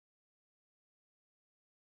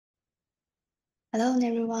Hello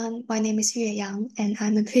everyone, my name is Yuyang and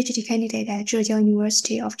I'm a PhD candidate at Zhejiang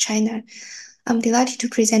University of China. I'm delighted to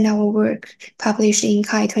present our work published in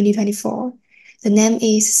CHI 2024. The name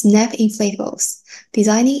is SnapInflatables,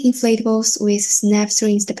 designing inflatables with snap-through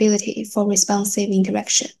instability for responsive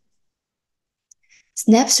interaction.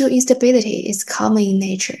 Snap-through instability is common in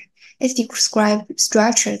nature. It describes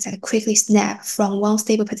structures that quickly snap from one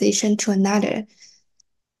stable position to another.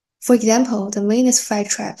 For example, the Linux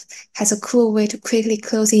flytrap has a cool way to quickly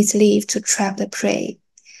close its leaf to trap the prey.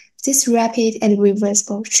 This rapid and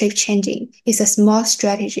reversible shape changing is a smart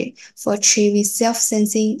strategy for achieving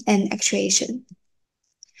self-sensing and actuation.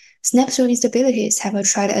 Snap-through instabilities have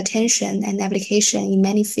attracted attention and application in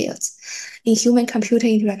many fields. In human-computer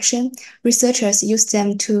interaction, researchers use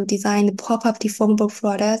them to design pop-up deformable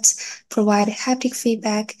products, provide haptic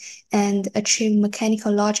feedback, and achieve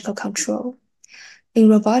mechanical logical control. In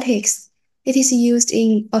robotics, it is used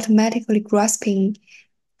in automatically grasping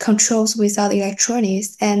controls without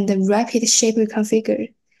electronics and the rapid shape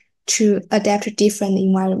reconfigure to adapt to different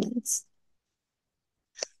environments.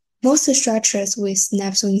 Most structures with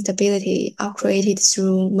snap-through instability are created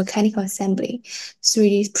through mechanical assembly,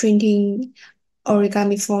 3D printing,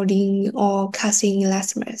 origami folding, or casting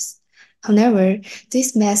elastomers. However,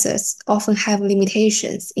 these methods often have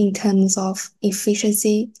limitations in terms of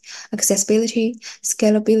efficiency, accessibility,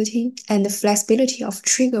 scalability, and the flexibility of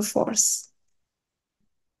trigger force.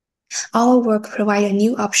 Our work provides a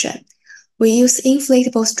new option. We use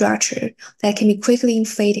inflatable structure that can be quickly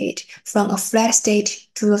inflated from a flat state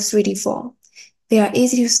to a 3D form. They are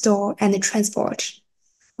easy to store and transport.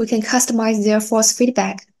 We can customize their force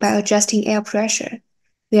feedback by adjusting air pressure.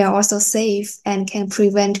 They are also safe and can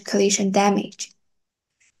prevent collision damage.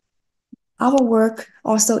 Our work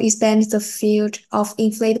also expands the field of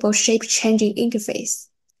inflatable shape-changing interface.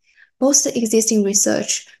 Most existing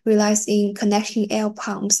research relies in connecting air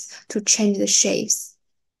pumps to change the shapes.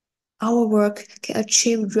 Our work can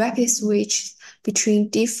achieve rapid switch between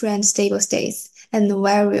different stable states and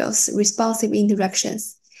various responsive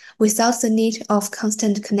interactions without the need of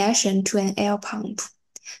constant connection to an air pump.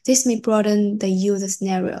 This may broaden the user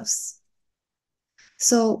scenarios.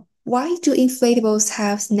 So why do inflatables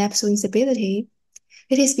have snap-through instability?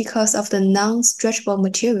 It is because of the non-stretchable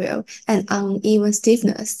material and uneven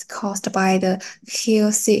stiffness caused by the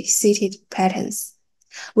heel-seated patterns.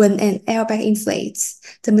 When an airbag inflates,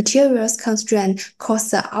 the material's constraint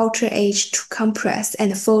causes the outer edge to compress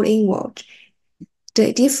and fold inward.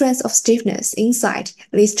 The difference of stiffness inside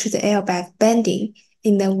leads to the airbag bending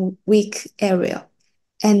in the weak area,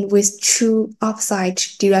 and with two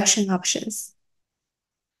opposite direction options.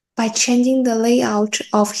 By changing the layout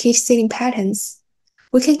of heat-sealing patterns,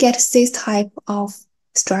 we can get 6 types of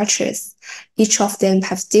structures. Each of them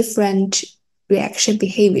has different reaction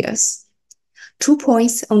behaviors. 2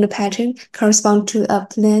 points on the pattern correspond to a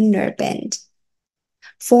planar bend.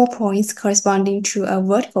 4 points corresponding to a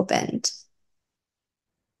vertical bend.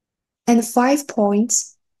 And 5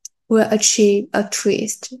 points will achieve a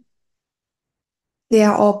twist. They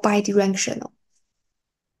are all bidirectional.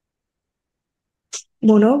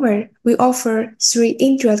 Moreover, we offer 3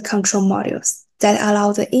 indirect control modules that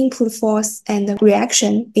allow the input force and the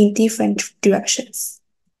reaction in different directions.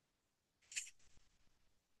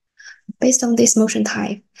 Based on this motion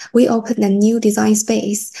type, we open a new design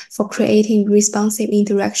space for creating responsive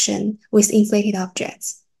interaction with inflated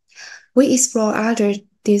objects. We explore other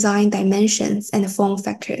design dimensions and form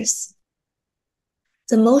factors.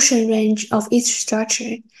 The motion range of each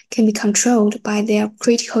structure can be controlled by their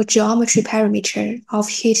critical geometry parameter of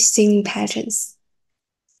heat-sealing patterns.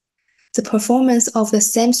 The performance of the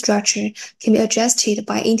same structure can be adjusted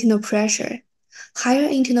by internal pressure. Higher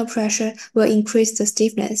internal pressure will increase the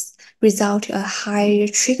stiffness, result in a higher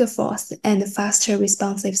trigger force and faster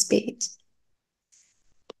responsive speed.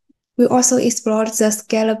 We also explored the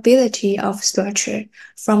scalability of structure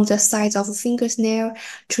from the size of a fingernail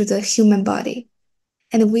to the human body,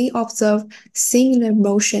 and we observe similar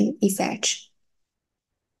motion effects.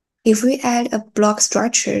 If we add a block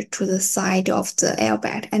structure to the side of the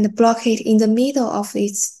airbag and block it in the middle of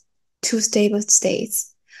its 2 stable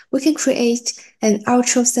states, we can create an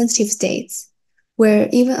ultra-sensitive state, where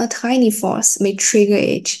even a tiny force may trigger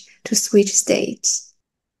it to switch states.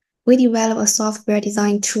 We develop a software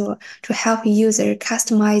design tool to help users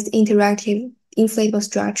customize interactive inflatable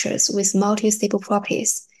structures with multi-stable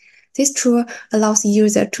properties. This tool allows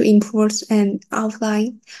users to import an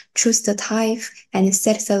outline, choose the type, and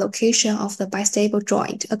set the location of the bistable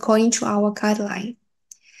joint according to our guideline.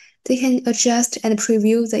 They can adjust and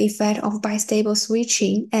preview the effect of bistable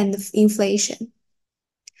switching and inflation.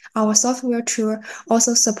 Our software tool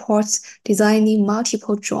also supports designing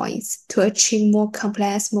multiple joints to achieve more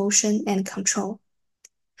complex motion and control.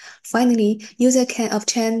 Finally, user can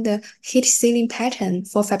obtain the heat sealing pattern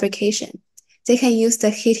for fabrication. They can use the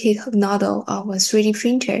heated nozzle of a 3D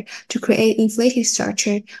printer to create inflated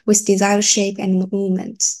structure with desired shape and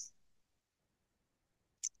movement.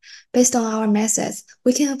 Based on our methods,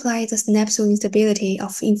 we can apply the snapshot instability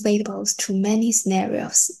of inflatables to many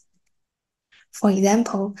scenarios. For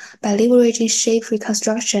example, by leveraging shape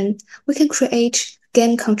reconstruction, we can create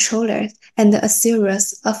game controllers and a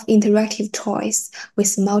series of interactive toys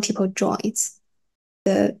with multiple joints.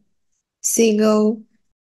 The seagull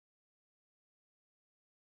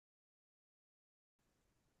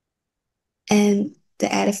and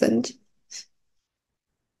the elephant.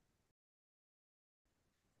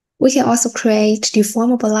 We can also create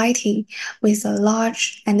deformable lighting with a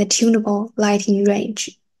large and tunable lighting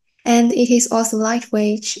range. And it is also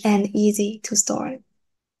lightweight and easy to store.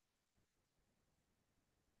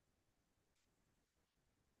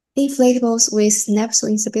 Inflatables with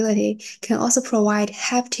snapshot instability can also provide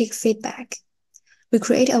haptic feedback. We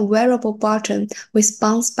create a wearable button with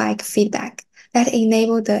bounce-back feedback that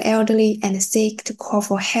enable the elderly and sick to call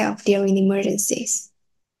for help during emergencies.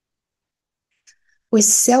 With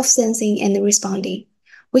self-sensing and responding,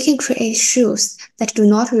 we can create shoes that do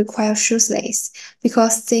not require shoelace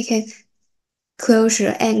because they can close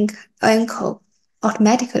the ankle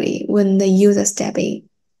automatically when the user steps in.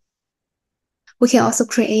 We can also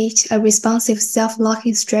create a responsive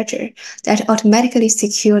self-locking stretcher that automatically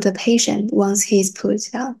secures the patient once he is put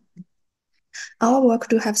down. Our work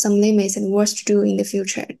do have some limits and work to do in the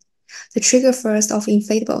future. The trigger first of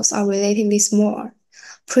inflatables are relatively small.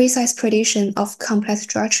 Precise prediction of complex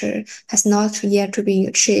structure has not yet been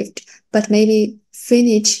achieved, but maybe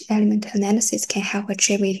finite element analysis can help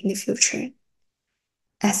achieve it in the future.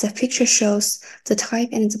 As the picture shows, the type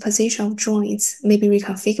and the position of joints may be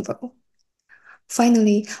reconfigurable.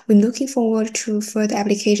 Finally, we're looking forward to further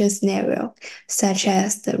application scenarios, such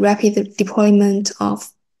as the rapid deployment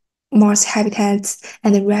of Mars habitats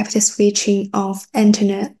and the rapid switching of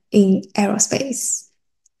antenna in aerospace.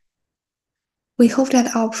 We hope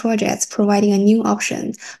that our projects providing a new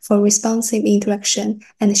option for responsive interaction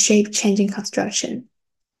and shape-changing construction.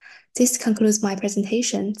 This concludes my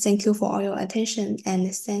presentation. Thank you for all your attention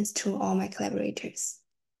and thanks to all my collaborators.